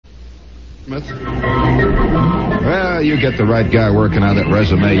Smith? Well, you get the right guy working on that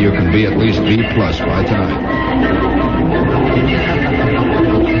resume, you can be at least B+ by tonight.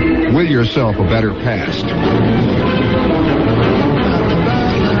 Will yourself a better past.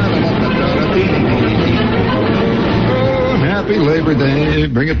 Oh, happy Labor Day.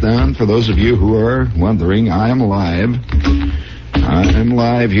 Bring it down. For those of you who are wondering, I am live. I'm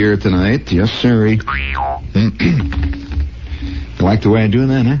live here tonight. Yes, sir. You like the way I do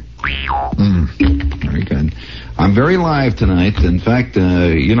that, huh? Very good. I'm very live tonight. In fact,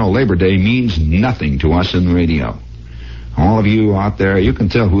 Labor Day means nothing to us in radio. All of you out there, you can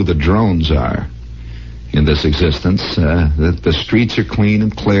tell who the drones are in this existence. The streets are clean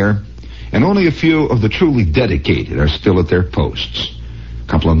and clear, and only a few of the truly dedicated are still at their posts. A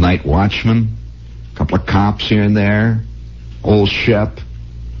couple of night watchmen, a couple of cops here and there, old Shep,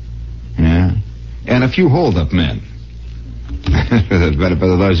 yeah, and a few hold-up men. But for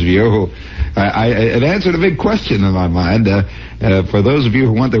those of you who... it answered a big question in my mind. For those of you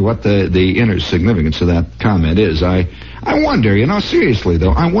who wonder what the inner significance of that comment is, I wonder, seriously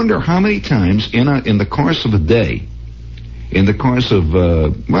though, I wonder how many times in the course of a day, in the course of,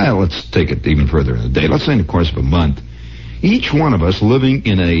 let's take it even further in a day, let's say in the course of a month, each one of us living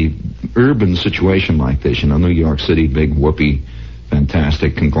in a urban situation like this, New York City, big whoopee,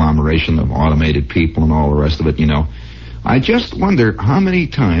 fantastic conglomeration of automated people and all the rest of it, I just wonder how many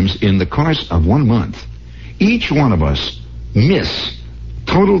times in the course of 1 month each one of us miss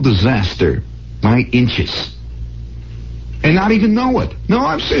total disaster by inches. And not even know it. No,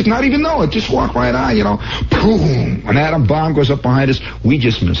 I'm serious, not even know it. Just walk right on, boom, an atom bomb goes up behind us. We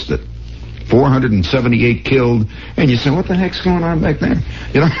just missed it. 478 killed. And you say, what the heck's going on back there?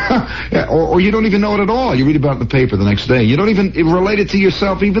 Or you don't even know it at all. You read about it in the paper the next day. You don't even relate it to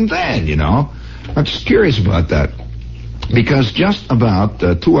yourself even then, I'm just curious about that. Because just about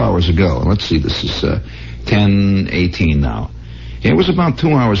 2 hours ago, let's see, this is 10:18 now. It was about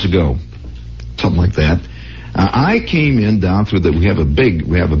 2 hours ago, something like that. I came in down through we have a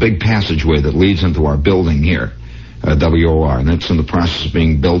big passageway that leads into our building here, WOR, and it's in the process of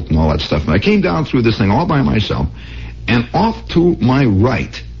being built and all that stuff. And I came down through this thing all by myself, and off to my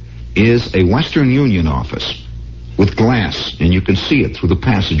right is a Western Union office with glass, and you can see it through the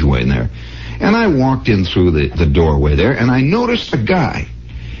passageway in there. And I walked in through the doorway there, and I noticed a guy.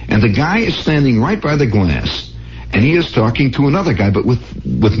 And the guy is standing right by the glass, and he is talking to another guy, but with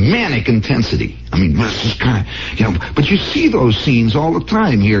manic intensity. I mean, this is kind of, but you see those scenes all the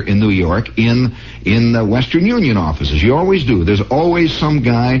time here in New York in the Western Union offices. You always do. There's always some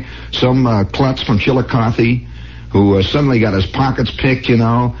guy, some klutz from Chillicothe, who suddenly got his pockets picked,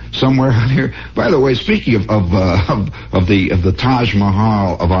 somewhere out here. By the way, speaking of the Taj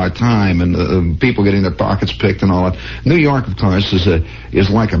Mahal of our time and people getting their pockets picked and all that, New York, of course, is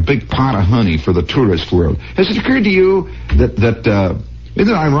like a big pot of honey for the tourist world. Has it occurred to you that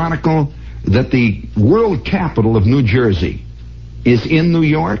isn't it ironical that the world capital of New Jersey is in New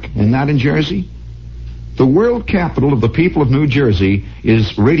York and not in Jersey? The world capital of the people of New Jersey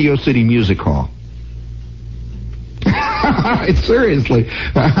is Radio City Music Hall. Seriously,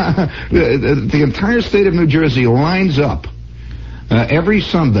 the entire state of New Jersey lines up every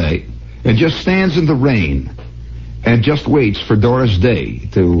Sunday and just stands in the rain and just waits for Doris Day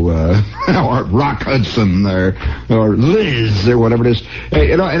to, or Rock Hudson or Liz or whatever it is.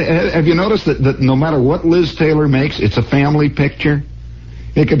 Have you noticed that no matter what Liz Taylor makes, it's a family picture?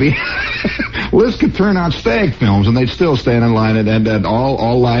 It could be Liz could turn on Stag Films and they'd still stand in line and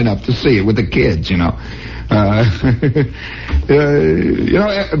all line up to see it with the kids,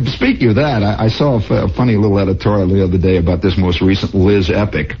 Speaking of that, I saw a funny little editorial the other day about this most recent Liz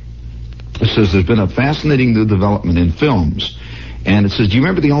epic. It says there's been a fascinating new development in films. And it says, do you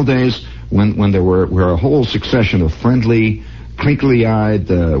remember the old days when there were a whole succession of friendly, crinkly-eyed,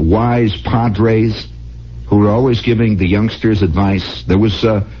 wise padres who were always giving the youngsters advice? There was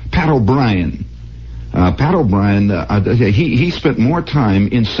Pat O'Brien. Pat O'Brien, he spent more time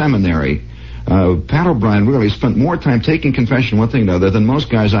in seminary. Pat O'Brien really spent more time taking confession one thing or another than most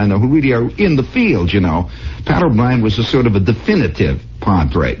guys I know who really are in the field, Pat O'Brien was a sort of a definitive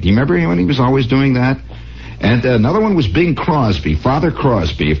padre. Do you remember when he was always doing that? And another one was Bing Crosby, Father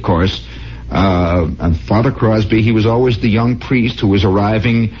Crosby, of course. And Father Crosby, he was always the young priest who was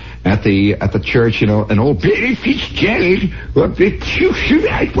arriving at the church, and old Billy Fitzgerald, what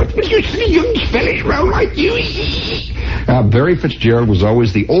was your young fellas round like you? Barry Fitzgerald was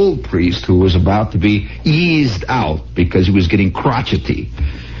always the old priest who was about to be eased out because he was getting crotchety,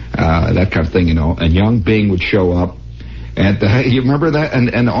 that kind of thing, and young Bing would show up. And you remember that?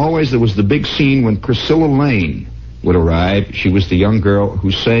 And always there was the big scene when Priscilla Lane would arrive. She was the young girl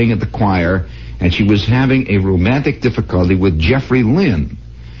who sang at the choir, and she was having a romantic difficulty with Jeffrey Lynn.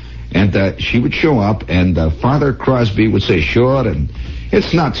 And she would show up, and Father Crosby would say, "Sure, and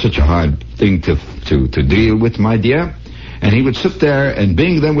it's not such a hard thing to deal with, my dear." And he would sit there, and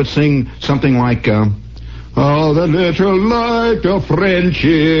Bing then would sing something like, "Oh, the little light of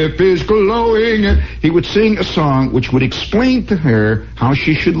friendship is glowing." And he would sing a song which would explain to her how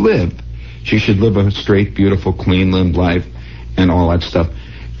she should live. She should live a straight, beautiful, clean-limbed life, and all that stuff.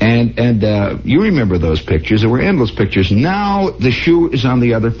 And you remember those pictures. There were endless pictures. Now the shoe is on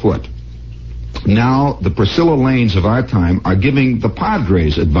the other foot. Now the Priscilla Lanes of our time are giving the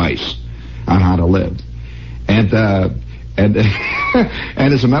Padres advice on how to live. And and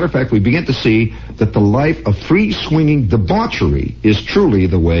as a matter of fact, we begin to see that the life of free-swinging debauchery is truly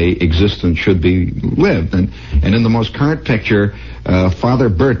the way existence should be lived. And in the most current picture, Father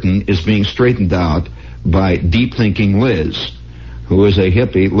Burton is being straightened out by deep-thinking Liz, who is a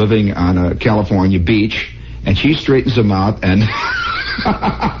hippie living on a California beach, and she straightens him out and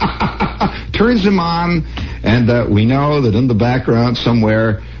turns him on, and we know that in the background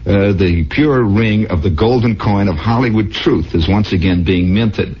somewhere the pure ring of the golden coin of Hollywood truth is once again being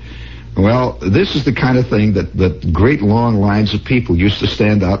minted. Well, this is the kind of thing that great long lines of people used to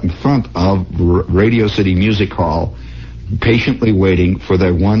stand out in front of Radio City Music Hall, patiently waiting for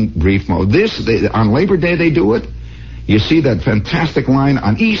their one brief moment. On Labor Day they do it. You see that fantastic line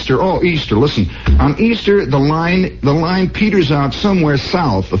on Easter. Oh, Easter, listen. On Easter, the line peters out somewhere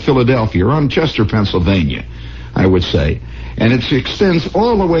south of Philadelphia, around Chester, Pennsylvania, I would say. And it extends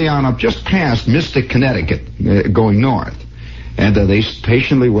all the way on up just past Mystic, Connecticut, going north. And they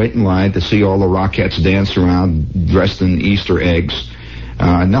patiently wait in line to see all the Rockettes dance around dressed in Easter eggs.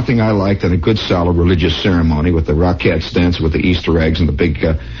 Nothing I like than a good, solid religious ceremony with the Rockettes dance with the Easter eggs and the big,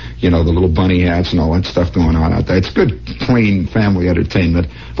 the little bunny hats and all that stuff going on out there. It's good, plain family entertainment.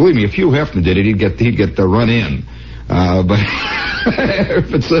 Believe me, if Hugh Hefner did it, he'd get the run in. But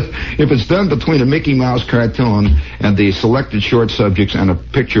if it's done between a Mickey Mouse cartoon and the selected short subjects and a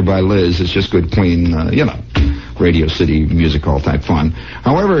picture by Liz, it's just good, clean, Radio City Music Hall type fun.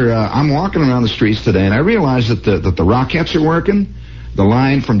 However, I'm walking around the streets today, and I realize that the Rockettes are working. The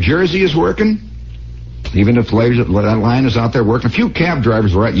line from Jersey is working. Even if that line is out there working. A few cab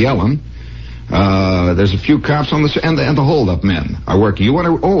drivers are out yelling. There's a few cops on and the hold-up men are working.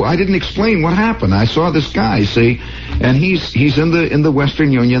 I didn't explain what happened. I saw this guy, see, and he's in the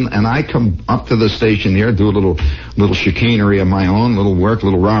Western Union, and I come up to the station here, do a little chicanery of my own, little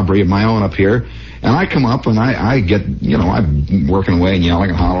robbery of my own up here, and I come up and I get, I'm working away and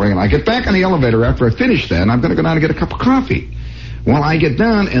yelling and hollering, and I get back on the elevator after I finish that, and I'm going to go down and get a cup of coffee. Well, I get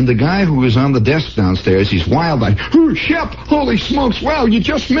down, and the guy who was on the desk downstairs, he's wild-eyed. "Oh, Shep, holy smokes, wow, you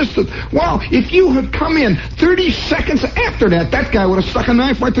just missed it. Wow, if you had come in 30 seconds after that guy would have stuck a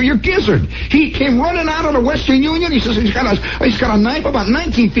knife right through your gizzard." He came running out of the Western Union. He says he's got a knife about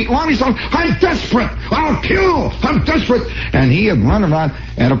 19 feet long. He's like, "I'm desperate. I'll kill. I'm desperate." And he had run around,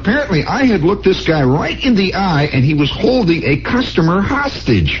 and apparently I had looked this guy right in the eye, and he was holding a customer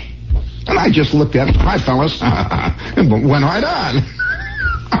hostage. And I just looked at him. "Hi, fellas," and went right on.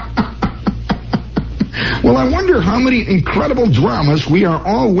 Well, I wonder how many incredible dramas we are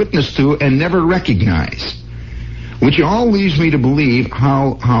all witness to and never recognize. Which all leads me to believe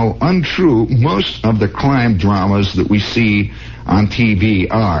how untrue most of the crime dramas that we see on TV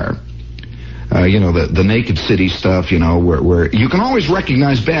are. The Naked City stuff, where you can always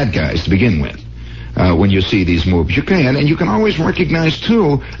recognize bad guys to begin with. When you see these movies. You can, and you can always recognize,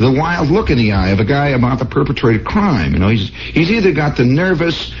 too, the wild look in the eye of a guy about to perpetrate a crime. He's either got the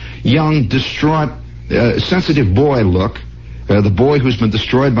nervous, young, distraught, sensitive boy look, the boy who's been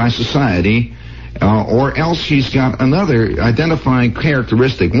destroyed by society, or else he's got another identifying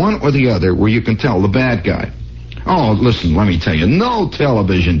characteristic, one or the other, where you can tell the bad guy. Oh, listen, let me tell you, no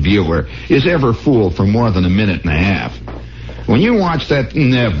television viewer is ever fooled for more than a minute and a half. When you watch that,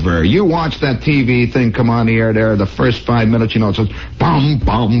 you watch that TV thing come on the air there, the first 5 minutes, it says, bum,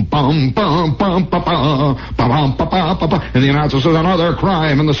 bum, bum, bum, bum, bum, bum, bum, bum, bum, and the announcer says, "Another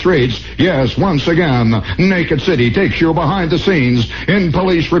crime in the streets. Yes, once again, Naked City takes you behind the scenes in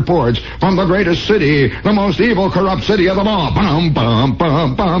police reports from the greatest city, the most evil, corrupt city of them all. Bum, bum,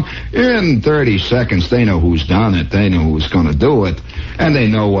 bum, bum." In 30 seconds, they know who's done it. They know who's going to do it. And they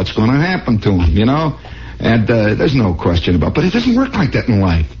know what's going to happen to them, And there's no question about it. But it doesn't work like that in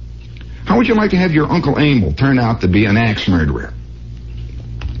life. How would you like to have your Uncle Emil turn out to be an axe murderer?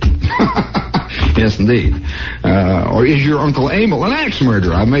 Yes, indeed. Or is your Uncle Emil an axe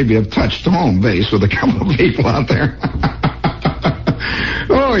murderer? I maybe have touched home base with a couple of people out there.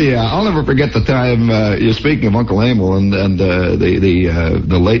 Oh yeah, I'll never forget the time you're speaking of Uncle Emil and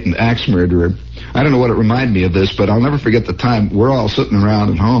the latent axe murderer. I don't know what it reminded me of this, but I'll never forget the time we're all sitting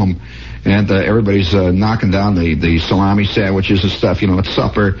around at home, and everybody's knocking down the salami sandwiches and stuff, at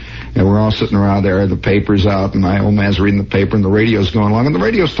supper, and we're all sitting around there, the paper's out, and my old man's reading the paper, and the radio's going along, and the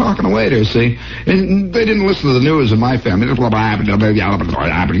radio's talking away there, see? And they didn't listen to the news in my family. And all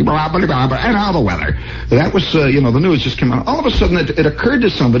the weather. That was, the news just came out. All of a sudden, it occurred to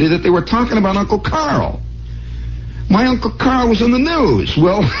somebody that they were talking about Uncle Carl. My Uncle Carl was in the news.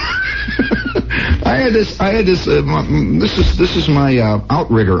 Well, this is my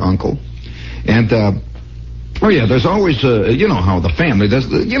outrigger uncle. And, there's always, how the family does,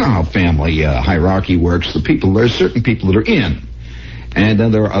 how family hierarchy works. There's certain people that are in. And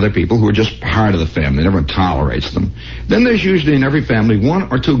then there are other people who are just part of the family. Everyone tolerates them. Then there's usually in every family one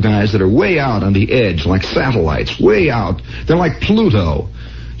or two guys that are way out on the edge, like satellites, way out. They're like Pluto.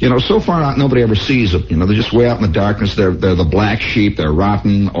 So far out, nobody ever sees them. They're just way out in the darkness. They're the black sheep. They're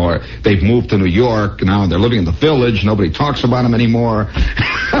rotten, or they've moved to New York now, and they're living in the village. Nobody talks about them anymore.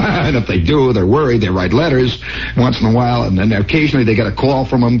 And if they do, they're worried. They write letters once in a while, and then occasionally they get a call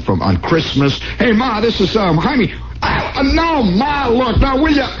from them on Christmas. Hey, Ma, this is Jaime. No, Ma, look, now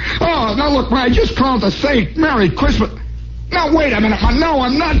will you? Oh, now look, Ma, I just called to say Merry Christmas. Now, wait a minute, Ma. No,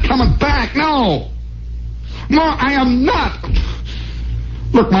 I'm not coming back. No. Ma, I am not.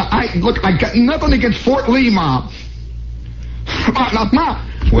 Look, Ma, I got nothing against Fort Lee, Ma. Ma.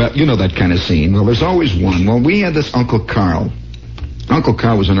 Well, that kind of scene. Well, there's always one. Well, we had this Uncle Carl. Uncle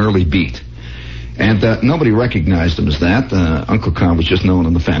Carl was an early beat. And nobody recognized him as that. Uncle Carl was just known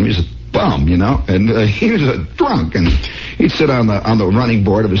in the family as a bum, and he was a drunk, and he'd sit on the running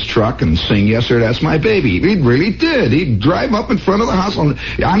board of his truck and sing, "Yes, sir, that's my baby." He really did. He'd drive up in front of the house.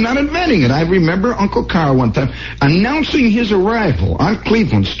 I'm not inventing it. I remember Uncle Carl one time announcing his arrival on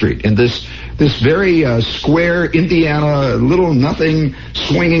Cleveland Street in this very square Indiana, little nothing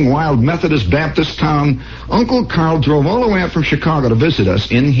swinging wild Methodist Baptist town. Uncle Carl drove all the way up from Chicago to visit us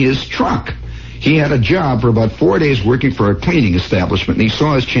in his truck. He had a job for about 4 days working for a cleaning establishment, and he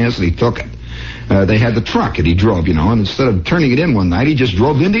saw his chance and he took it. They had the truck that he drove, and instead of turning it in one night, he just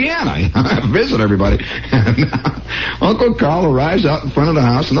drove to Indiana to visit everybody. And Uncle Carl arrives out in front of the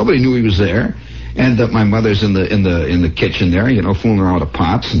house, and nobody knew he was there. And my mother's in the kitchen there, fooling around with the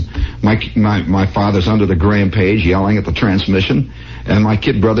pots, and my father's under the Graham page yelling at the transmission, and my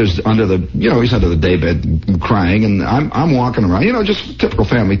kid brother's under the he's under the daybed crying, and I'm walking around, just typical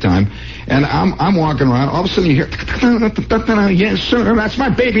family time, and I'm walking around. All of a sudden you hear, "Yes, sir, that's my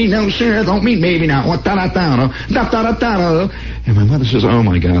baby. No, sir, don't mean maybe now. What da da da da da da." And my mother says, "Oh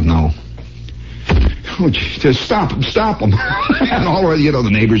my God, no." Oh, just stop him. And all the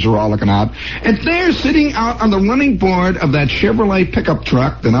neighbors are all looking out. And they're sitting out on the running board of that Chevrolet pickup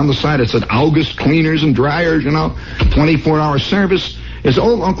truck. Then on the side it said August Cleaners and Dryers, 24-hour service. His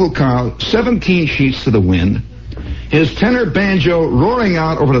old Uncle Carl, 17 sheets to the wind. His tenor banjo roaring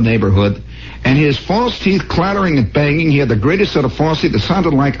out over the neighborhood. And his false teeth clattering and banging. He had the greatest set of false teeth that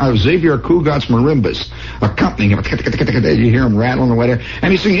sounded like Xavier Cugat's marimbas, accompanying him. You hear him rattling away there.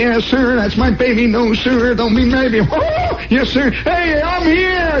 And he's saying, "Yes, sir, that's my baby. No, sir, don't mean maybe. Oh, yes, sir. Hey, I'm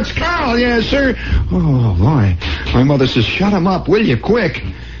here. It's Carl. Yes, sir." Oh, boy. My mother says, "Shut him up, will you, quick?"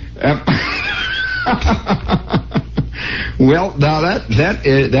 Well, now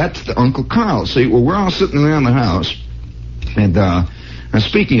that's Uncle Carl. See, we're all sitting around the house, and now,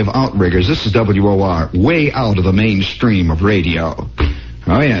 speaking of outriggers, this is WOR, way out of the mainstream of radio.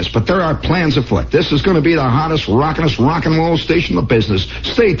 Oh, yes, but there are plans afoot. This is going to be the hottest, rockin'est rock and roll station in the business.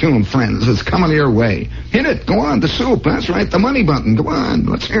 Stay tuned, friends. It's coming your way. Hit it. Go on. The soup. That's right. The money button. Go on.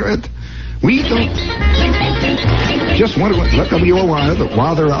 Let's hear it. We don't just want to let WOR,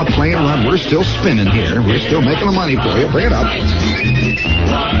 while they're out playing around, we're still spinning here. We're still making the money for you. Bring it up.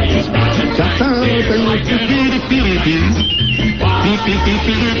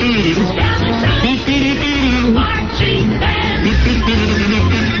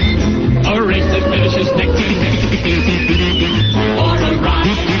 A race that finishes next or a ride.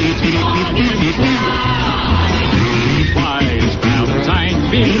 Why is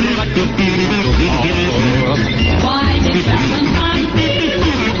Valentine beer like a why is Valentine beer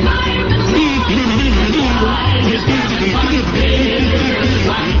like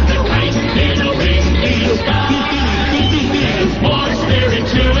like the kite in a ring in the sky? There's more spirit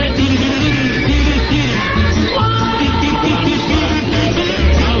to it.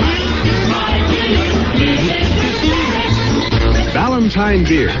 Valentine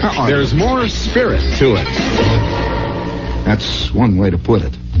beer. There's more spirit to it. That's one way to put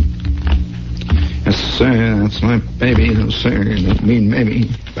it. And sir, that's my baby. No, sir, don't mean maybe.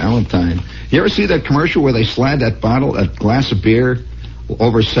 Valentine. You ever see that commercial where they slide that glass of beer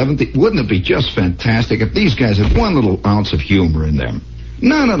over 70? Wouldn't it be just fantastic if these guys had one little ounce of humor in them?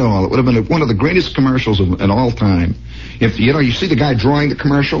 None at all. It would have been one of the greatest commercials in all time. If, you see the guy drawing the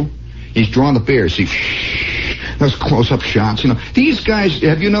commercial? He's drawing the beer. See, those close-up shots. These guys,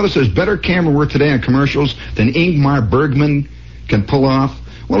 have you noticed there's better camera work today on commercials than Ingmar Bergman can pull off?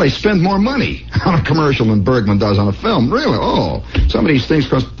 Well, they spend more money on a commercial than Bergman does on a film. Really? Oh, some of these things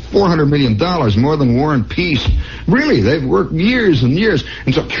cost $400 million, more than War and Peace. Really, they've worked years and years.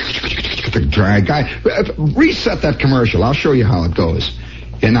 And so, the drag guy, reset that commercial. I'll show you how it goes.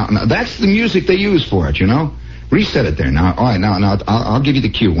 And now, that's the music they use for it, Reset it there. Now, all right, now, I'll give you the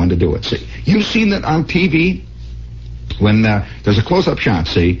cue when to do it. See, you've seen that on TV? When there's a close-up shot,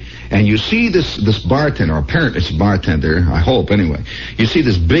 see, and you see this bartender, or apparently it's a bartender, I hope anyway. You see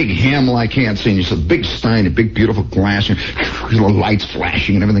this big ham-like hand scene. You see a big stein, a big beautiful glass, and the lights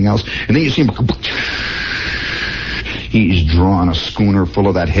flashing and everything else. And then you see him. He's drawing a schooner full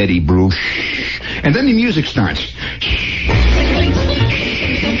of that heady brew. And then the music starts.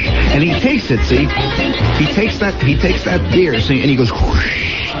 And he takes it, see. He takes that beer, see, and he goes.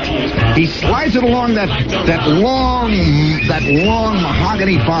 He slides it along that long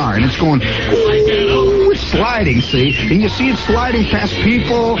mahogany bar, and it's going, ooh, it's sliding, see? And you see it sliding past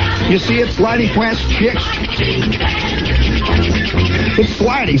people. You see it sliding past chicks. It's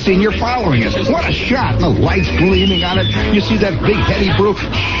sliding, see, and you're following it. What a shot. And the lights gleaming on it. You see that big heady brew.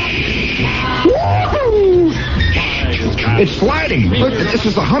 Woo! It's sliding. Look, this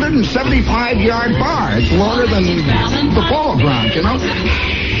is a 175-yard bar. It's longer than the polo ground,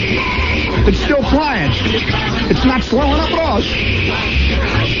 It's still flying. It's not slowing up at all.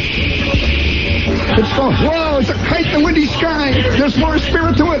 It's going, whoa, it's a kite in the windy sky. There's more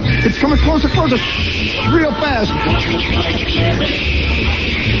spirit to it. It's coming closer, real fast.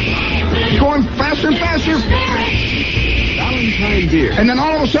 Going faster and faster. Valentine beer. And then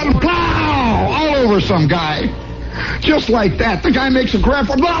all of a sudden, pow, all over some guy. Just like that. The guy makes a grab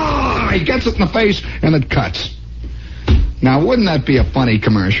for, blah, he gets it in the face, and it cuts. Now, wouldn't that be a funny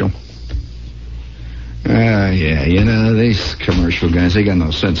commercial? Yeah, these commercial guys, they got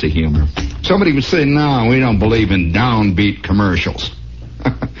no sense of humor. Somebody would say, no, we don't believe in downbeat commercials.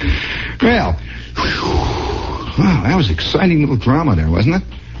 Well, wow, that was exciting little drama there, wasn't it?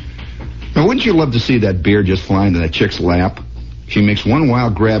 Now, wouldn't you love to see that beer just fly into that chick's lap? She makes one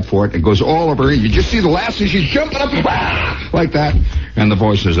wild grab for it, it goes all over her, and you just see the lassie, she's jumping up, like that, and the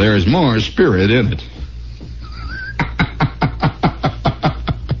voice says, there's more spirit in it.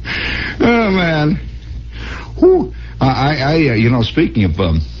 Oh, man. Whew. Speaking of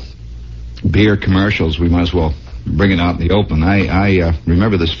beer commercials, we might as well bring it out in the open. I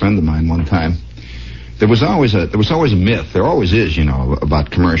remember this friend of mine one time. There was always a myth. There always is, about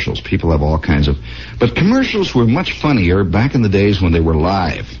commercials. People have all kinds of... But commercials were much funnier back in the days when they were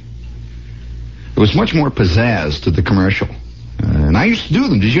live. There was much more pizzazz to the commercial. And I used to do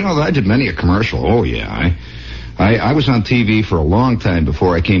them. Did you know that I did many a commercial? Oh, yeah. I was on TV for a long time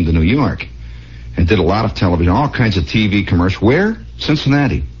before I came to New York. And did a lot of television, all kinds of TV commercials. Where?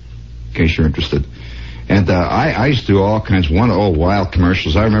 Cincinnati, in case you're interested. And I used to do all kinds of wild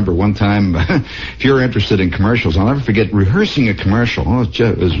commercials. I remember one time, if you're interested in commercials, I'll never forget rehearsing a commercial.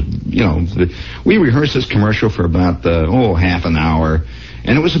 We rehearsed this commercial for about, half an hour.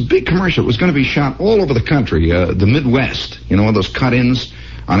 And it was a big commercial. It was going to be shot all over the country, the Midwest. One of those cut-ins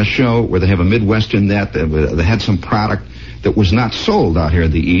on a show where they have a Midwestern that had some product that was not sold out here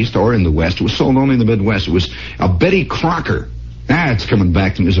in the East or in the West. It was sold only in the Midwest. It was a Betty Crocker. It's coming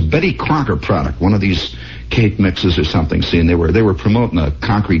back to me. It was a Betty Crocker product, one of these cake mixes or something. See, and they were promoting a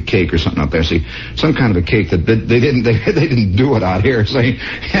concrete cake or something out there. See, some kind of a cake that they didn't do it out here. See,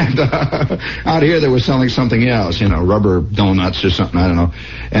 and out here they were selling something else, rubber donuts or something. I don't know.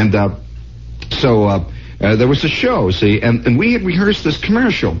 And so there was a show. See, and we had rehearsed this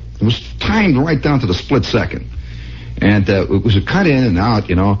commercial. It was timed right down to the split second. And it was a cut in and out,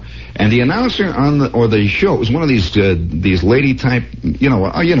 And the announcer on the show, it was one of these lady type,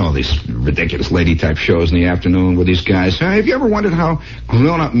 these ridiculous lady type shows in the afternoon with these guys. Have you ever wondered how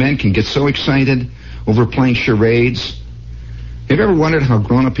grown-up men can get so excited over playing charades? Have you ever wondered how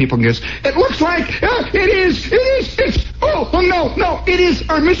grown-up people can get... It looks like... it is... no, it is...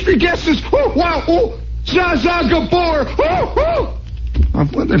 Our mystery guest is... Oh, wow, Zsa Zsa Gabor.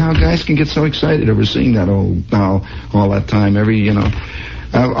 I've wondered how guys can get so excited over seeing that old doll all that time.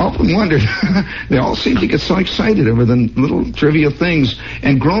 I often wondered, they all seem to get so excited over the little trivial things.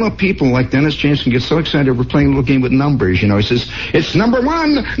 And grown-up people like Dennis James can get so excited over playing a little game with numbers. You know, he says, it's number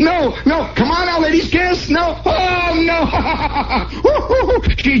 1. No, come on now, ladies, guess. No, oh,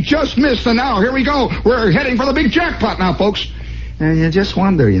 no. She just missed, and now, here we go. We're heading for the big jackpot now, folks. And you just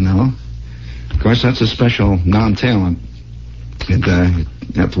wonder, you know. Of course, that's a special non-talent. And you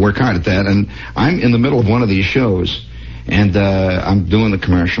have to work hard at that. And I'm in the middle of one of these shows. And I'm doing the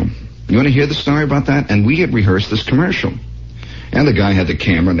commercial. You want to hear the story about that? And we had rehearsed this commercial. And the guy had the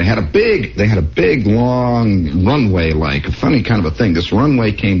camera, and they had a big, long runway, like a funny kind of a thing. This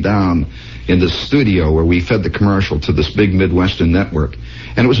runway came down in the studio where we fed the commercial to this big Midwestern network.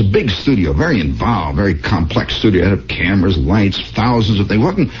 And it was a big studio, very involved, very complex studio. It had cameras, lights, thousands of things.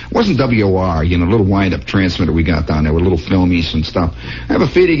 It wasn't WOR, you know, a little wind-up transmitter we got down there with little filmies and stuff. I have a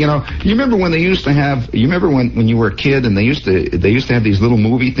feeling, you know, you remember when they used to have, you remember when you were a kid and they used to have these little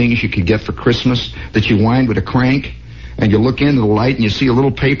movie things you could get for Christmas that you wind with a crank? And you look into the light and you see a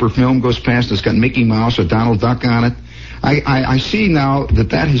little paper film goes past. It's got Mickey Mouse or Donald Duck on it. I see now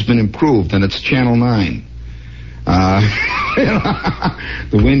that has been improved, and it's Channel 9.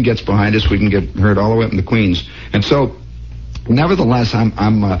 The wind gets behind us. We can get heard all the way up in the Queens. And so, nevertheless,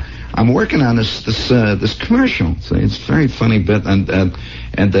 I'm working on this commercial. So it's a very funny bit,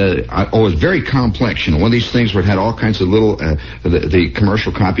 it's very complex. You know, one of these things where it had all kinds of little. The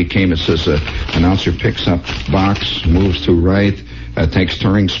commercial copy came. It says announcer picks up box, moves to right. Takes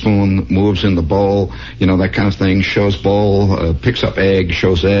turning spoon, moves in the bowl, you know, that kind of thing. Shows bowl, picks up egg,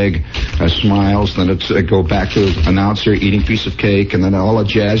 shows egg, smiles. Then it go back to announcer eating piece of cake, and then all the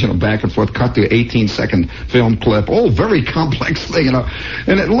jazz, you know, back and forth. Cut to 18-second film clip. Oh, very complex thing, you know.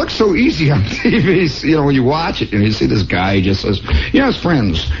 And it looks so easy on TV, you know, when you watch it and you see this guy just says, "Yes,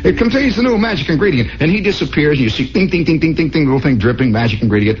 friends, it contains the new magic ingredient," and he disappears. And you see ding, ding, ding, ding, ding, ding, little thing dripping magic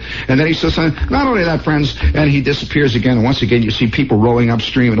ingredient, and then he says, "Not only that, friends," and he disappears again. And once again, you see people rowing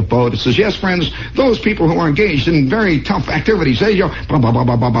upstream in a boat. It says, "Yes, friends, those people who are engaged in very tough activities," they go, blah, blah, blah,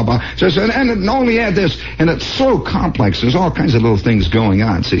 blah, blah, blah, blah. Says, and only add this, and it's so complex. There's all kinds of little things going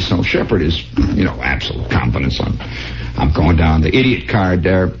on. See, so Shepard is, you know, absolute confidence. I'm going down the idiot card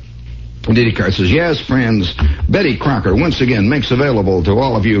there. The idiot card says, "Yes, friends, Betty Crocker once again makes available to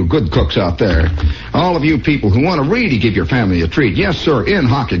all of you good cooks out there, all of you people who want to really give your family a treat. Yes, sir, in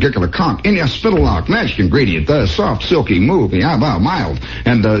hockey, giggler, conk, in your spittle magic ingredient, soft, silky, movie, mild,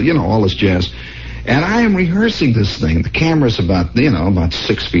 and, you know, all this jazz." And I am rehearsing this thing. The camera's about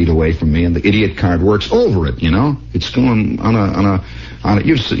 6 feet away from me, and the idiot card works over it, you know. It's going on a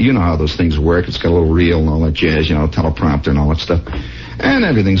you know how those things work. It's got a little reel and all that jazz, you know, teleprompter and all that stuff. And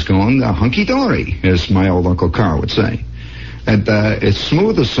everything's going hunky-dory, as my old Uncle Carl would say. And it's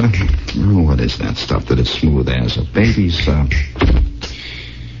smooth as... what is that stuff that it's smooth as? A baby's... it's on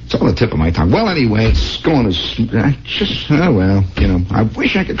the tip of my tongue. Well, anyway, it's going as... I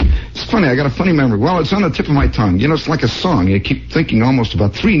wish I could... It's funny, I got a funny memory. Well, it's on the tip of my tongue. You know, it's like a song. You keep thinking almost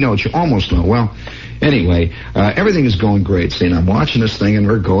about 3 notes. You almost know. Well, anyway, everything is going great. See, and I'm watching this thing, and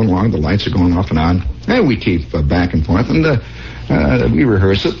we're going along. The lights are going off and on. And we keep back and forth, and... we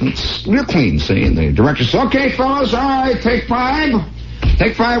rehearse it, and it's real clean, see? And the director says, "Okay, fellas, all right, take 5.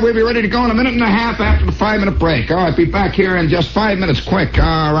 Take 5, we'll be ready to go in a minute and a half after the 5-minute break. All right, be back here in just 5 minutes, quick.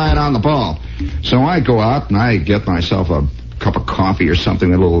 All right, on the ball." So I go out, and I get myself a cup of coffee or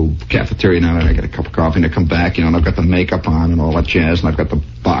something, a little cafeteria now, and I get a cup of coffee, and I come back, you know, and I've got the makeup on and all that jazz, and I've got the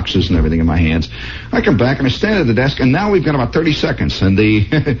boxes and everything in my hands. I come back, and I stand at the desk, and now we've got about 30 seconds, and the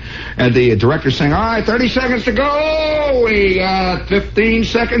director's saying, "All right, 30 seconds to go. We got 15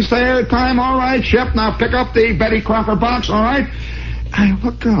 seconds there. Time, all right, Shep, now pick up the Betty Crocker box, all right?" I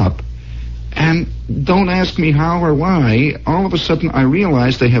look up, and don't ask me how or why, all of a sudden I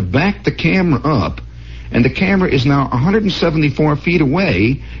realize they have backed the camera up, and the camera is now 174 feet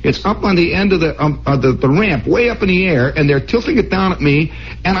away. It's up on the end of the ramp, way up in the air, and they're tilting it down at me,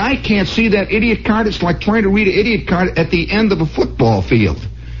 and I can't see that idiot card. It's like trying to read an idiot card at the end of a football field.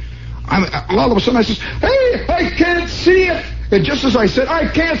 All of a sudden I says, "Hey, I can't see it." And just as I said, "I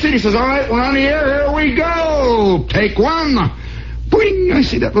can't see it," he says, "All right, we're on the air. Here we go. Take 1. Boing! I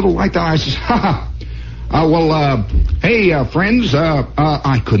see that little light down. I says, "Ha ha. Hey, friends,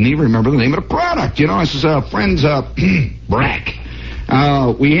 I couldn't even remember the name of the product, you know." I says, "Friends, Brack.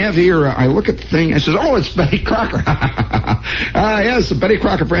 We have here," I look at the thing, I says, "Oh, it's Betty Crocker." "Yes, Betty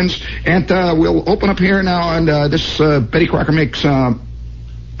Crocker, friends. And, we'll open up here now, and, this, Betty Crocker makes,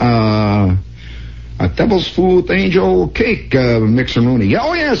 A Devil's Food Angel cake mixer, Rooney. Yeah,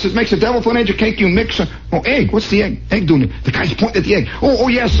 oh, yes, it makes a Devil's Food Angel cake, you mix. Oh, egg. What's the egg? Egg doing? The guy's pointing at the egg. Oh,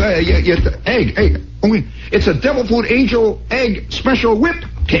 yes, egg. Oh, it's a Devil Food Angel egg special whip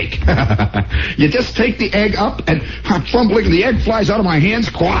cake. You just take the egg up, and I'm fumbling, and the egg flies out of my hands.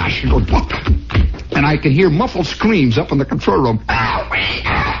 Squash. And goes, pop. And I can hear muffled screams up in the control room.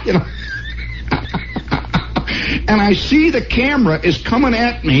 Ow, you know. And I see the camera is coming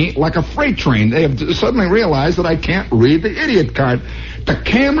at me like a freight train. They have suddenly realized that I can't read the idiot card. The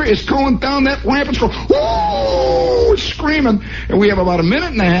camera is going down that ramp. It's going, whoa, screaming. And we have about a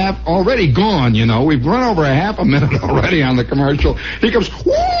minute and a half already gone, you know. We've run over a half a minute already on the commercial. He goes,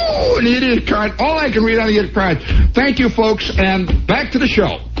 whoa, an idiot card. All I can read on the idiot card. Thank you, folks, and back to the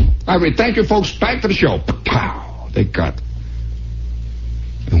show. Thank you, folks, back to the show. Pow, they cut.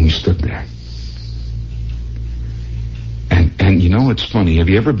 And we stood there. And you know, it's funny. Have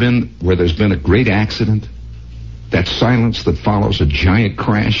you ever been where there's been a great accident? That silence that follows a giant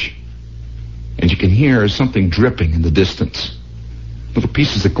crash? And you can hear something dripping in the distance. Little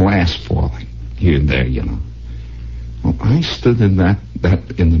pieces of glass falling here and there, you know. Well, I stood in that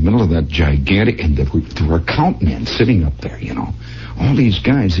in the middle of that gigantic, and there were account men sitting up there, you know. All these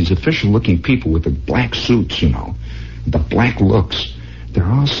guys, these official-looking people with the black suits, you know, the black looks.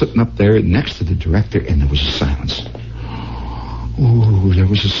 They're all sitting up there next to the director, and there was a silence. Ooh, there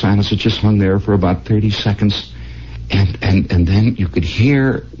was a silence. It just hung there for about 30 seconds. And then you could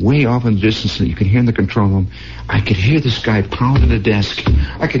hear way off in the distance, you could hear in the control room, I could hear this guy pounding the desk.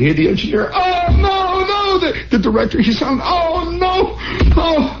 I could hear the engineer, oh, no, the director, he's saying, oh, no,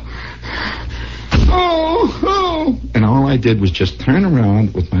 oh. And all I did was just turn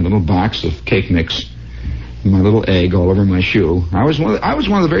around with my little box of cake mix, my little egg all over my shoe. I was one of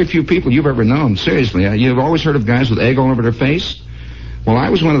the very few people you've ever known, seriously. You've always heard of guys with egg all over their face? Well, I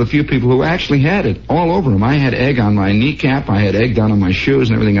was one of the few people who actually had it all over them. I had egg on my kneecap, I had egg down on my shoes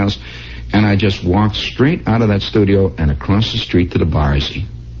and everything else, and I just walked straight out of that studio and across the street to the Barzy.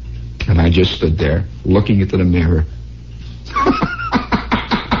 And I just stood there, looking into the mirror.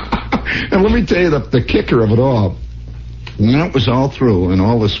 And let me tell you the kicker of it all. When it was all through and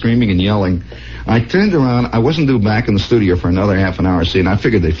all the screaming and yelling, I turned around. I wasn't due back in the studio for another half an hour. See, and I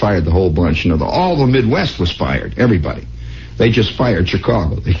figured they fired the whole bunch. You know, all the Midwest was fired. Everybody. They just fired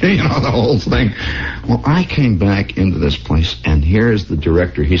Chicago. You know, the whole thing. Well, I came back into this place, and here's the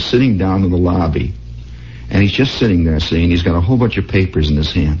director. He's sitting down in the lobby, and he's just sitting there, see, and he's got a whole bunch of papers in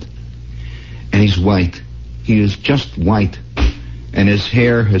his hand. And he's white. He is just white. And his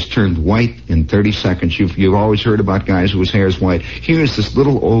hair has turned white in 30 seconds. You've always heard about guys whose hair is white. Here's this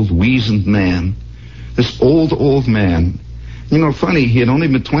little old weazened man. This old man. You know, funny, he had only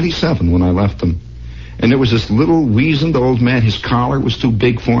been 27 when I left him. And there was this little weazened old man. His collar was too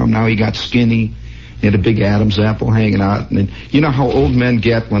big for him. Now he got skinny. He had a big Adam's apple hanging out. And you know how old men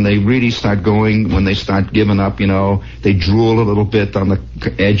get when they really start going, when they start giving up, you know. They drool a little bit on the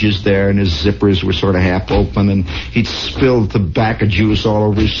edges there, and his zippers were sort of half open, and he'd spilled tobacco juice all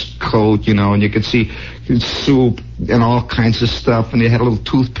over his coat, you know, and you could see soup and all kinds of stuff, and he had a little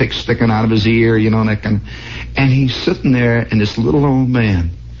toothpick sticking out of his ear, you know, and that kind of, and he's sitting there, and this little old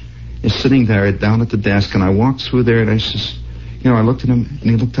man is sitting there down at the desk, and I walked through there, and I says, you know, I looked at him, and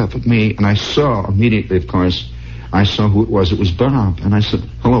he looked up at me, and I saw immediately, of course, I saw who it was. It was Bob. And I said,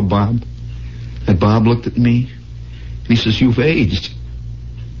 hello, Bob. And Bob looked at me, and he says, you've aged.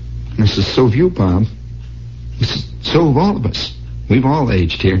 And I said, so have you, Bob. He said, so have all of us. We've all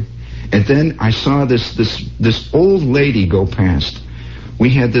aged here. And then I saw this old lady go past. We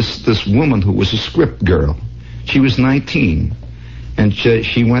had this woman who was a script girl. She was 19. And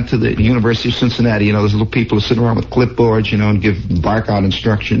she went to the University of Cincinnati. You know, those little people who sit around with clipboards, you know, and bark out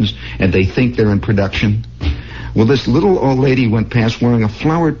instructions, and they think they're in production. Well, this little old lady went past wearing a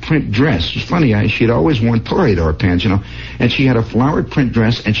flowered print dress. It's funny, she'd always worn Toreador pants, you know, and she had a flowered print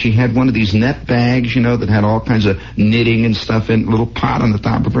dress, and she had one of these net bags, you know, that had all kinds of knitting and stuff in, a little pot on the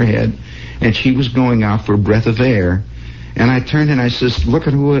top of her head, and she was going out for a breath of air. And I turned and I says, look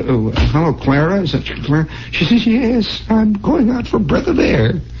at who, hello, Clara, is that you, Clara? She says, yes, I'm going out for a breath of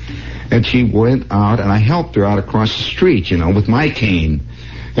air. And she went out, and I helped her out across the street, you know, with my cane.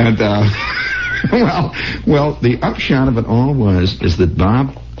 And, well, the upshot of it all is that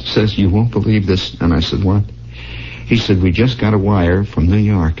Bob says, you won't believe this. And I said, what? He said, we just got a wire from New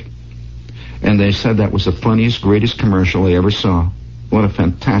York. And they said that was the funniest, greatest commercial they ever saw. What a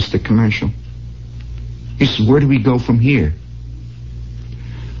fantastic commercial. He said, where do we go from here?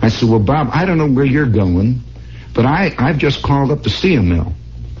 I said, well, Bob, I don't know where you're going, but I've just called up the steel mill.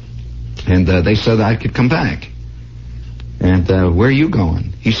 And they said I could come back. And where are you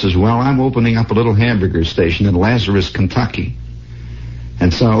going? He says, well, I'm opening up a little hamburger station in Lazarus, Kentucky.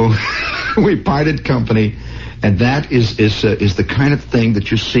 And so we parted company. And that is the kind of thing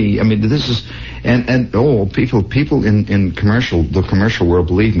that you see. I mean, this is, people in the commercial world,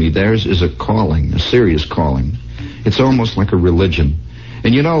 believe me, theirs is a calling, a serious calling. It's almost like a religion.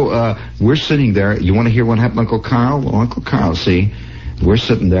 And you know, we're sitting there. You want to hear what happened to Uncle Carl? Well, Uncle Carl, see, we're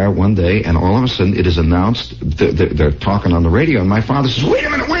sitting there one day, and all of a sudden it is announced, they're talking on the radio, and my father says, wait a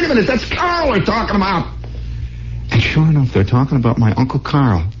minute, that's Carl they're talking about. And sure enough, they're talking about my Uncle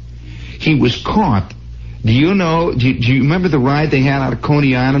Carl. He was caught. Do you know, do you remember the ride they had out of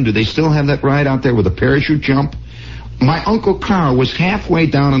Coney Island? Do they still have that ride out there with a parachute jump? My Uncle Carl was halfway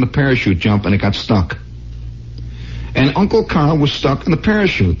down on the parachute jump and it got stuck. And Uncle Carl was stuck in the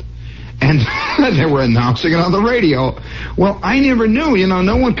parachute. And they were announcing it on the radio. Well, I never knew,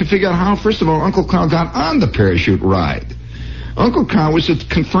 no one could figure out how, first of all, Uncle Carl got on the parachute ride. Uncle Carl was a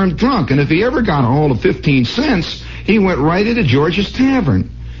confirmed drunk, and if he ever got a hold of 15 cents, he went right into George's Tavern.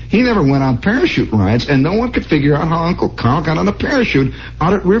 He never went on parachute rides, and no one could figure out how Uncle Carl got on a parachute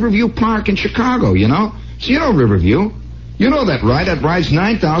out at Riverview Park in Chicago, So you know Riverview. You know that ride. That ride's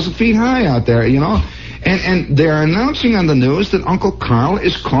 9,000 feet high out there, And they're announcing on the news that Uncle Carl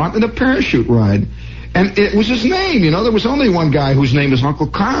is caught in a parachute ride. And it was his name, There was only one guy whose name is Uncle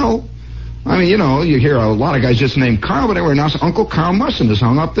Carl. I mean, you hear a lot of guys just named Carl, but they were announced Uncle Carl Musson is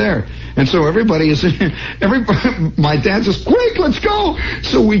hung up there. And so my dad says, quick, let's go.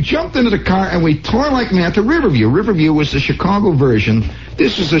 So we jumped into the car and we tore like mad to Riverview. Riverview was the Chicago version.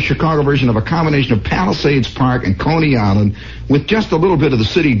 This is the Chicago version of a combination of Palisades Park and Coney Island with just a little bit of the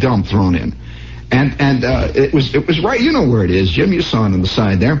city dump thrown in. And it was right, you know where it is, Jim, you saw it on the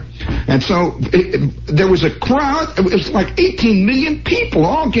side there. And so there was a crowd, it was like 18 million people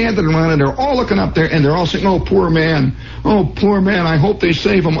all gathered around, and they're all looking up there, and they're all saying, oh, poor man, I hope they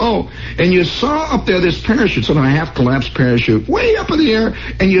save him, And you saw up there this parachute, sort of a half-collapsed parachute, way up in the air,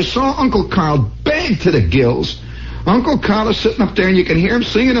 and you saw Uncle Carl bag to the gills. Uncle Carl is sitting up there, and you can hear him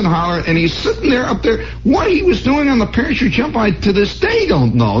singing and hollering, and he's sitting there up there. What he was doing on the parachute jump, I to this day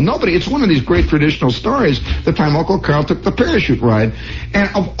don't know. Nobody. It's one of these great traditional stories, the time Uncle Carl took the parachute ride.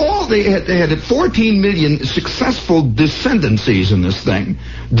 And of all, they had 14 million successful descendancies in this thing,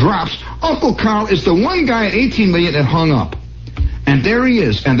 drops. Uncle Carl is the one guy at 18 million that hung up. And there he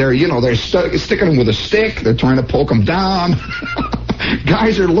is, and they're sticking him with a stick. They're trying to poke him down.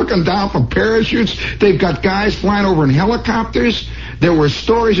 Guys are looking down from parachutes. They've got guys flying over in helicopters. There were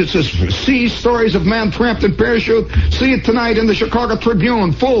stories, it says, see stories of man trapped in parachute. See it tonight in the Chicago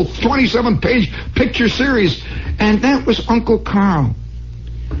Tribune, full 27-page picture series. And that was Uncle Carl.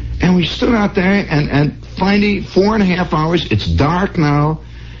 And we stood out there, and finally, 4.5 hours, it's dark now.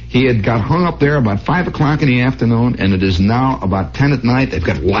 He had got hung up there about 5 o'clock in the afternoon, and it is now about 10 at night. They've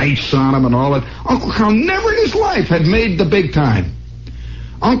got lights on him and all that. Uncle Carl never in his life had made the big time.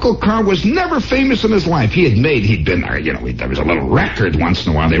 Uncle Carl was never famous in his life. He'd been there, there was a little record once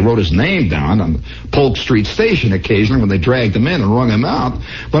in a while. They wrote his name down on the Polk Street Station occasionally when they dragged him in and wrung him out.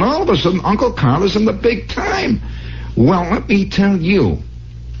 But all of a sudden, Uncle Carl is in the big time. Well, let me tell you,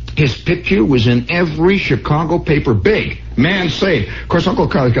 his picture was in every Chicago paper, big. Man saved. Of course, Uncle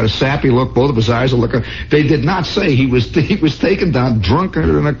Carl's got a sappy look. Both of his eyes are looking. They did not say he was taken down drunker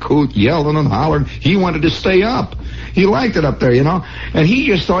than a coot, yelling and hollering. He wanted to stay up. He liked it up there, and he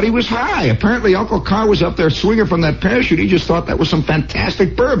just thought he was high. Apparently, Uncle Carl was up there swinging from that parachute. He just thought that was some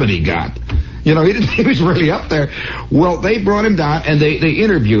fantastic bourbon he got. He was really up there. Well, they brought him down, and they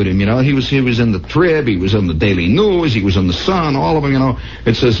interviewed him, He was in the Trib, he was in the Daily News, he was in the Sun, all of them,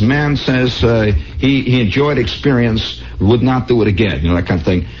 It says, man says he enjoyed experience, would not do it again, that kind of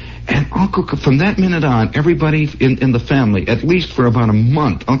thing. And from that minute on, everybody in the family, at least for about a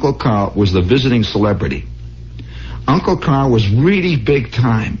month, Uncle Carl was the visiting celebrity. Uncle Carl was really big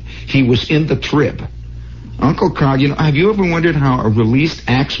time. He was in the Trib. Uncle Carl, have you ever wondered how a released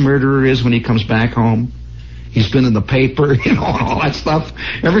axe murderer is when he comes back home? He's been in the paper, and all that stuff.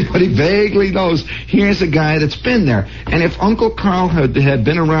 Everybody vaguely knows. Here's a guy that's been there. And if Uncle Carl had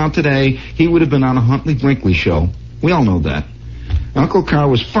been around today, he would have been on a Huntley Brinkley show. We all know that. Uncle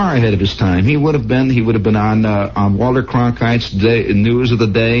Carl was far ahead of his time. He would have been on Walter Cronkite's News of the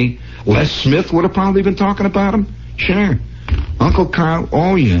Day. Les Smith would have probably been talking about him. Sure. Uncle Carl,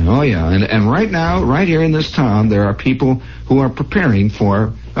 oh yeah. And right now, right here in this town, there are people who are preparing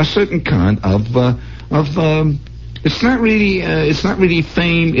for a certain kind of it's not really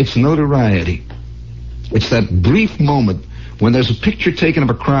fame, it's notoriety. It's that brief moment when there's a picture taken of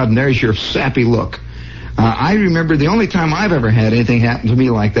a crowd and there's your sappy look. I remember the only time I've ever had anything happen to me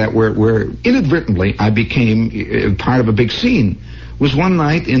like that where inadvertently I became part of a big scene was one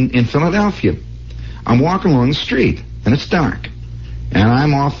night in Philadelphia. I'm walking along the street, and it's dark. And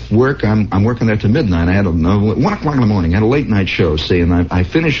I'm off work. I'm working there till midnight. I had 1 o'clock in the morning. I had a late night show, see, and I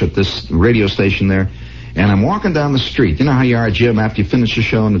finish at this radio station there. And I'm walking down the street. You know how you are, Jim, after you finish the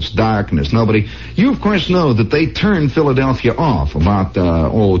show and it's dark and there's nobody. You, of course, know that they turn Philadelphia off about,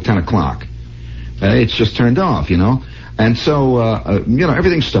 10 o'clock. It's just turned off, you know. And so,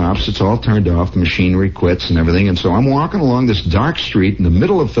 everything stops. It's all turned off. The machinery quits and everything. And so I'm walking along this dark street in the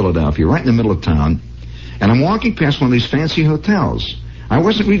middle of Philadelphia, right in the middle of town. And I'm walking past one of these fancy hotels. I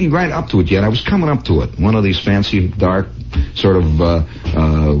wasn't really right up to it yet. I was coming up to it. One of these fancy, dark, sort of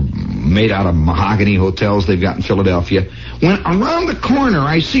made out of mahogany hotels they've got in Philadelphia. When around the corner,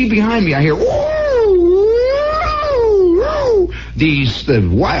 I see behind me, I hear, woo, woo, woo, these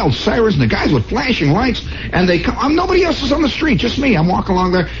wild sirens and the guys with flashing lights, and they come. Nobody else is on the street, just me. I'm walking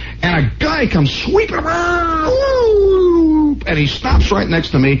along there, and a guy comes sweeping around, woo, and he stops right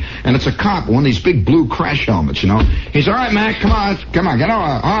next to me, and it's a cop, one of these big blue crash helmets, you know. He's, all right, Mac, come on, get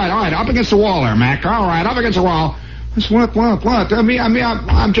on. All right, up against the wall there, Mac. All right, up against the wall. I said, what?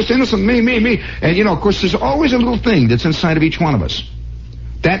 I'm just innocent, me. And, of course, there's always a little thing that's inside of each one of us.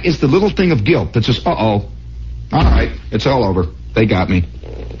 That is the little thing of guilt that says, uh-oh. All right, it's all over. They got me.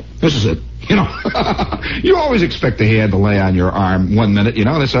 This is it. You always expect a hand to lay on your arm 1 minute,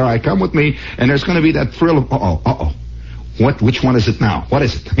 They say, all right, come with me. And there's going to be that thrill of, uh-oh. Which one is it now? What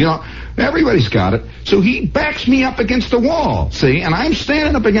is it? Everybody's got it. So he backs me up against the wall, see? And I'm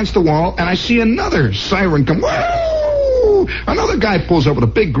standing up against the wall, and I see another siren come. Woo! Another guy pulls up with a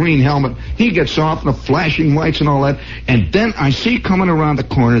big green helmet. He gets off, and the flashing lights and all that. And then I see coming around the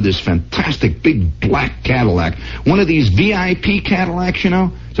corner this fantastic big black Cadillac. One of these VIP Cadillacs,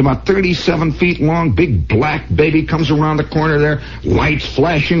 It's about 37 feet long, big black baby comes around the corner there, lights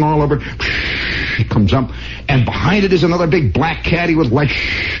flashing all over. It comes up, and behind it is another big black caddy with lights,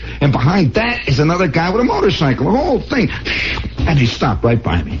 and behind that is another guy with a motorcycle, the whole thing. And he stopped right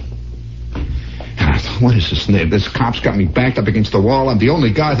by me. And I thought, what is this? This cop's got me backed up against the wall. I'm the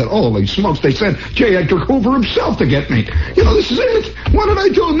only guy that, holy smokes, they sent J. Edgar Hoover himself to get me. This is it. What did I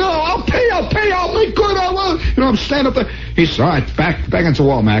do? No, I'll pay, I'll make good, I will. I'm standing up there. He said, all right, back against the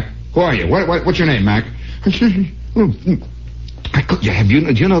wall, Mac. Who are you? What's your name, Mac? Do you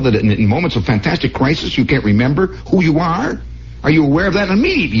know that in moments of fantastic crisis you can't remember who you are? Are you aware of that?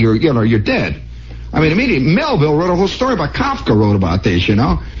 Immediately you're dead. Immediately Melville wrote a whole story about Kafka wrote about this,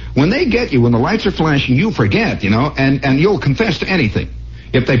 When they get you, when the lights are flashing, you forget, and you'll confess to anything.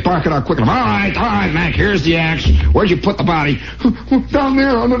 If they bark it out quick enough, all right, Mac, here's the axe. Where'd you put the body? Down there,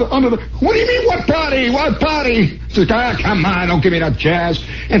 under the... What do you mean, what body? What body? Says, come on, don't give me that jazz.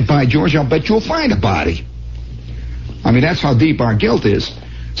 And by George, I'll bet you'll find a body. That's how deep our guilt is.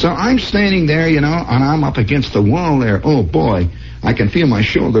 So I'm standing there, and I'm up against the wall there. Oh, boy. I can feel my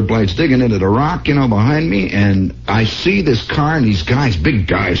shoulder blades digging into the rock, behind me, and I see this car, and these guys, big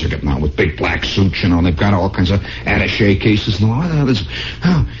guys are getting out with big black suits, they've got all kinds of attaché cases and all that.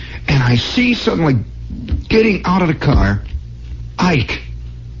 And I see suddenly getting out of the car, Ike,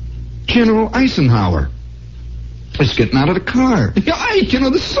 General Eisenhower. Is getting out of the car. Ike,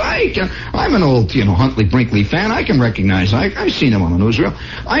 this is Ike. I'm an old, Huntley Brinkley fan. I can recognize Ike. I've seen him on the newsreel.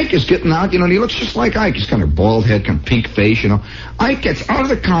 Ike is getting out, and he looks just like Ike. He's got a bald head, kind of pink face, Ike gets out of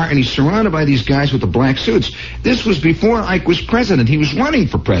the car, and he's surrounded by these guys with the black suits. This was before Ike was president. He was running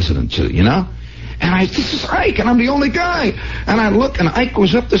for president, And this is Ike, and I'm the only guy. And I look, and Ike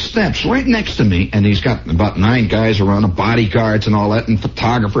goes up the steps right next to me, and he's got about 9 guys around him, bodyguards and all that, and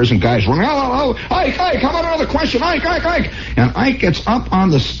photographers and guys running, hello, Ike, how about another question? Ike. And Ike gets up on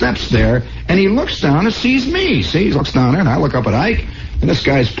the steps there, and he looks down and sees me. See, he looks down there, and I look up at Ike, and this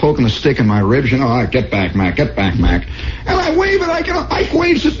guy's poking a stick in my ribs, get back, Mac. And I wave at Ike, Ike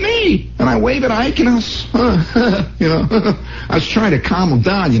waves at me. And I wave at Ike, I was trying to calm him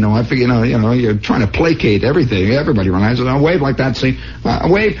down, I figure, you're trying to placate everything, everybody around. I said, I'll wave like that, see? I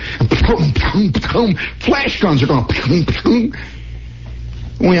wave, and boom, boom, boom, flash guns are going, boom, boom.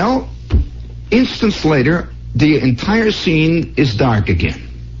 Well, instance later, the entire scene is dark again.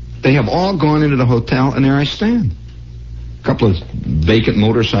 They have all gone into the hotel, and there I stand. A couple of vacant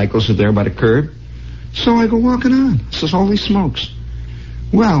motorcycles are there by the curb. So I go walking on. Says, holy smokes.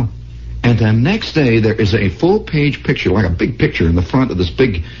 Well, and the next day there is a full-page picture, like a big picture in the front of this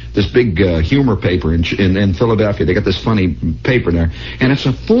big humor paper in Philadelphia. They got this funny paper there, and it's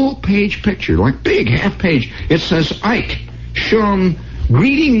a full-page picture, like big half-page. It says Ike shown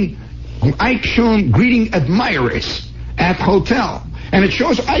greeting admirers at hotel. And it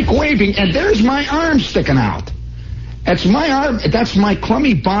shows Ike waving, and there's my arm sticking out. That's my arm. That's my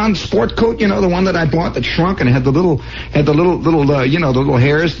Clummy Bond sport coat, the one that I bought that shrunk and had the little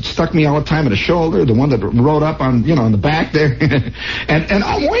hairs that stuck me all the time at the shoulder, the one that rode up on, in the back there. and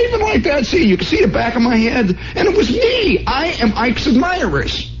I'm waving like that. See, you can see the back of my head. And it was me. I am Ike's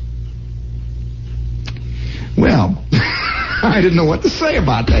admirers. Well, I didn't know what to say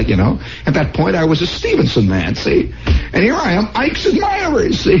about that, At that point, I was a Stevenson man, see? And here I am, Ike's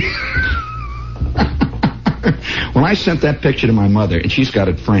admirers, see? Well, I sent that picture to my mother, and she's got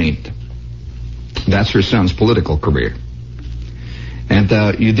it framed. That's her son's political career. And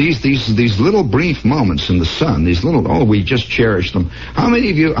these little brief moments in the sun, we just cherish them. How many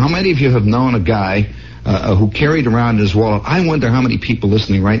of you have known a guy who carried around in his wallet? I wonder how many people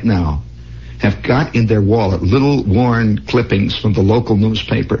listening right now have got in their wallet little worn clippings from the local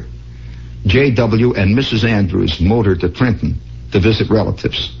newspaper. J.W. and Mrs. Andrews motored to Trenton to visit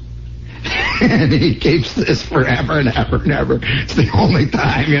relatives. And he keeps this forever and ever and ever. It's the only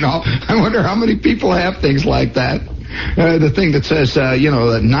time, I wonder how many people have things like that. The thing that says,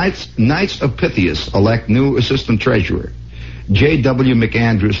 that Knights of Pythias elect new assistant treasurer. J.W.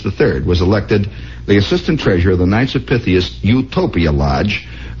 McAndrews III was elected the assistant treasurer of the Knights of Pythias Utopia Lodge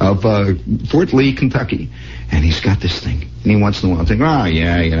of Fort Lee, Kentucky. And he's got this thing. And he once in a while thinks,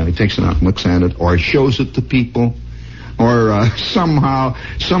 he takes it out and looks at it or shows it to people. Or somehow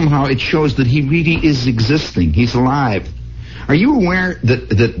it shows that he really is existing. He's alive. Are you aware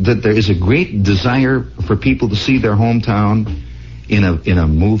that there is a great desire for people to see their hometown in a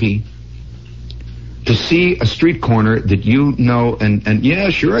movie? To see a street corner that and yeah,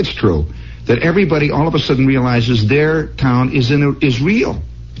 sure, it's true, that everybody all of a sudden realizes their town is real.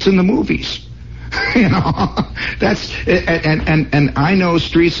 It's in the movies. That's and I know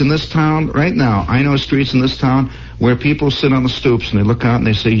streets in this town right now. I know streets in this town where people sit on the stoops and they look out and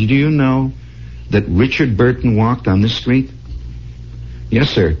they say, "Do you know that Richard Burton walked on this street?"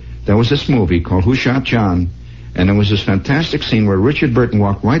 Yes, sir. There was this movie called Who Shot John, and there was this fantastic scene where Richard Burton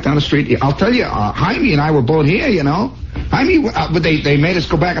walked right down the street. I'll tell you, Jaime and I were both here, Jaime, but they made us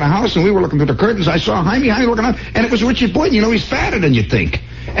go back in the house, and we were looking through the curtains. I saw Jaime looking up, and it was Richard Burton. He's fatter than you think.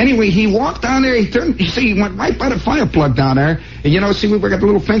 Anyway, he walked down there. He went right by the fire plug down there. And, we got the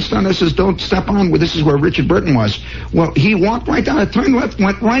little fence down there that says, "Don't step on." This is where Richard Burton was. Well, he walked right down, turned left,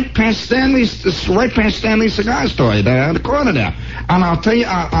 went right past Stanley's cigar store there on the corner there. And I'll tell you,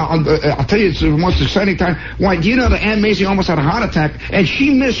 it's the most exciting time. Why, do you know that Aunt Maisie almost had a heart attack, and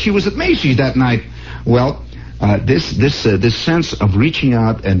she missed. She was at Macy's that night. Well, this sense of reaching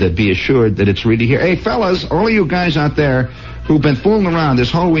out and to be assured that it's really here. Hey, fellas, all of you guys out there who've been fooling around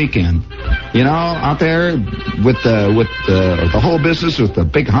this whole weekend, out there with the whole business, with the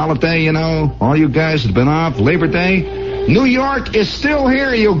big holiday, all you guys have been off, Labor Day. New York is still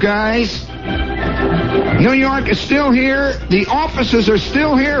here, you guys. New York is still here. The offices are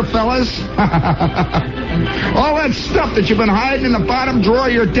still here, fellas. All that stuff that you've been hiding in the bottom drawer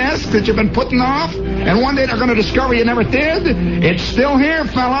of your desk that you've been putting off, and one day they're going to discover you never did, it's still here,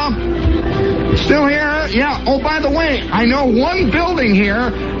 fella. Still here? Yeah. Oh, by the way, I know one building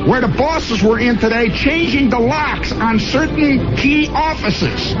here where the bosses were in today changing the locks on certain key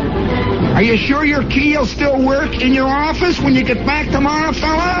offices. Are you sure your key will still work in your office when you get back tomorrow,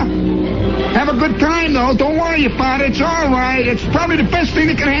 fella? Have a good time, though. Don't worry about it. It's all right. It's probably the best thing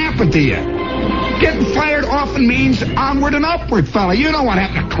that can happen to you. Getting fired often means onward and upward, fella. You know what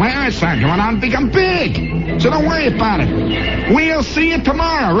happened to Clarence. I'm going on to become big. So don't worry about it. We'll see you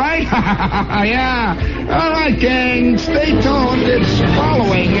tomorrow, right? Yeah. All right, gang. Stay tuned. It's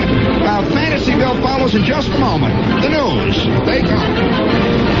following. Fantasyville follows in just a moment. The news. Stay tuned.